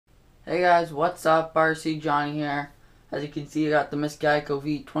Hey guys, what's up? RC Johnny here. As you can see, I got the Miss Geico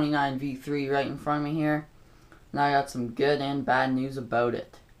V29 V3 right in front of me here. Now I got some good and bad news about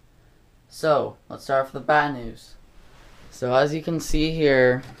it. So, let's start with the bad news. So as you can see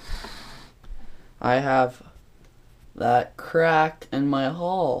here, I have that crack in my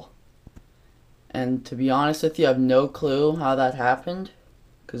hull. And to be honest with you, I have no clue how that happened,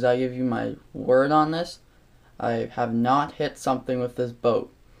 because I give you my word on this. I have not hit something with this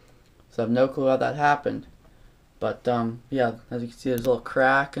boat. So I have no clue how that happened. But yeah, as you can see, there's a little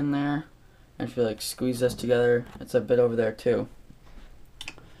crack in there. And if you like squeeze this together, it's a bit over there too.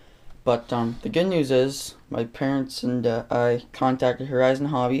 But the good news is my parents and I contacted Horizon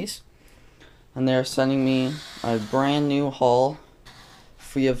Hobbies, and they're sending me a brand new hull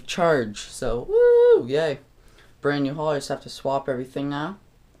free of charge. So woo, yay! Brand new hull. I just have to swap everything now.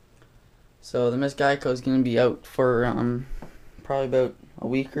 So the Miss Geico is going to be out for probably about a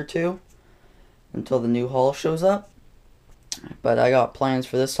week or two until the new hull shows up. But I got plans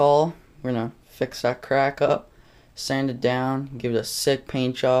for this hull. We're gonna fix that crack up, sand it down, give it a sick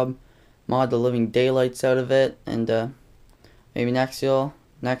paint job, mod the living daylights out of it, and maybe next year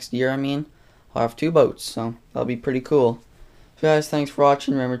I'll have two boats, so that'll be pretty cool. So guys, thanks for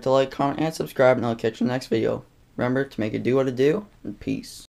watching. Remember to like, comment, and subscribe, and I'll catch you in the next video. Remember to make it do what it do, and peace.